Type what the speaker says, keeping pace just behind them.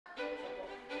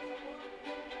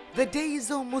The day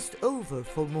is almost over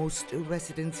for most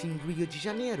residents in Rio de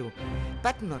Janeiro,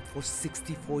 but not for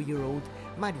 64-year-old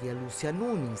Maria Lucia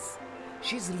Nunes.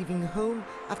 She's leaving home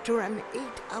after an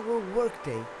 8-hour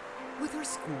workday with her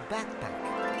school backpack.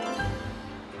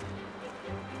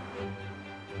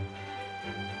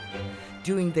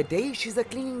 During the day, she's a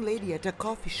cleaning lady at a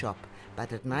coffee shop,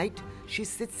 but at night, she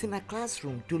sits in a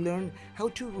classroom to learn how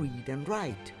to read and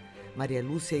write. Maria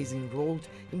Lucia is enrolled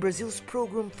in Brazil's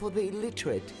program for the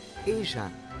illiterate,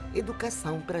 ageism,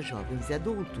 Educação para Jovens e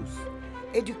Adultos,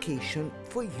 education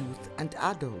for youth and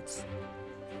adults.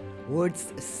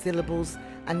 Words, syllables,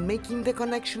 and making the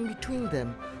connection between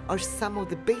them are some of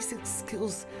the basic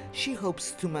skills she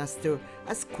hopes to master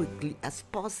as quickly as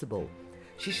possible.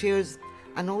 She shares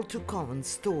an all-too-common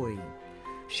story.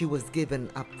 She was given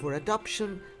up for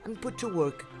adoption and put to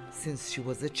work since she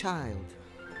was a child.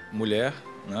 Mulher,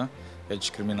 né, é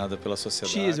discriminada pela sociedade.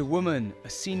 She is a woman, a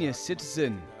senior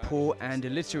citizen, poor and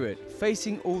illiterate,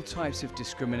 facing all types of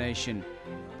discrimination.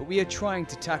 But we are trying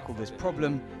to tackle this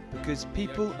problem because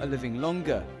people are living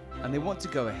longer and they want to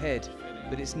go ahead,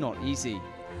 but it's not easy.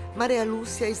 Maria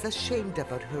Lucia is ashamed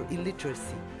about her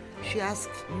illiteracy. She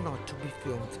asks not to be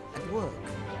filmed at work.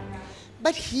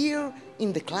 But here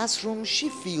in the classroom, she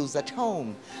feels at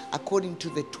home. According to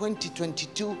the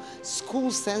 2022 school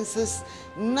census,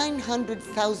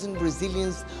 900,000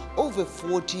 Brazilians over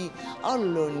 40 are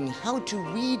learning how to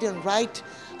read and write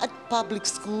at public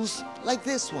schools like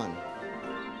this one.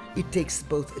 It takes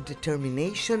both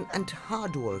determination and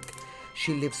hard work.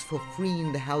 She lives for free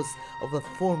in the house of a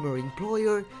former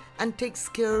employer and takes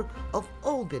care of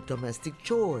all the domestic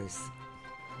chores.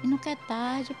 Nunca é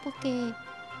tarde porque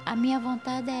a minha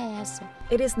vontade é essa.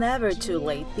 It is never too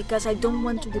late because I don't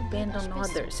want to depend on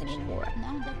others anymore.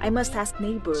 I must ask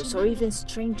neighbors or even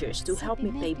strangers to help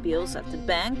me pay bills at the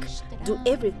bank, do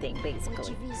everything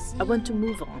basically. I want to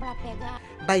move on.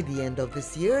 By the end of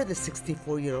this year, the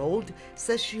 64-year-old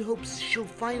says she hopes she'll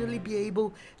finally be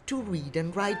able to read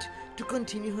and write to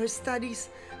continue her studies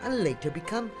and later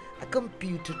become a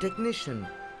computer technician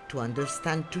to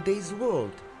understand today's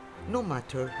world, no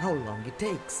matter how long it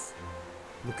takes.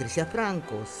 Lucrecia,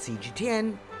 Franco,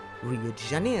 CGTN, Rio de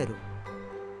Janeiro.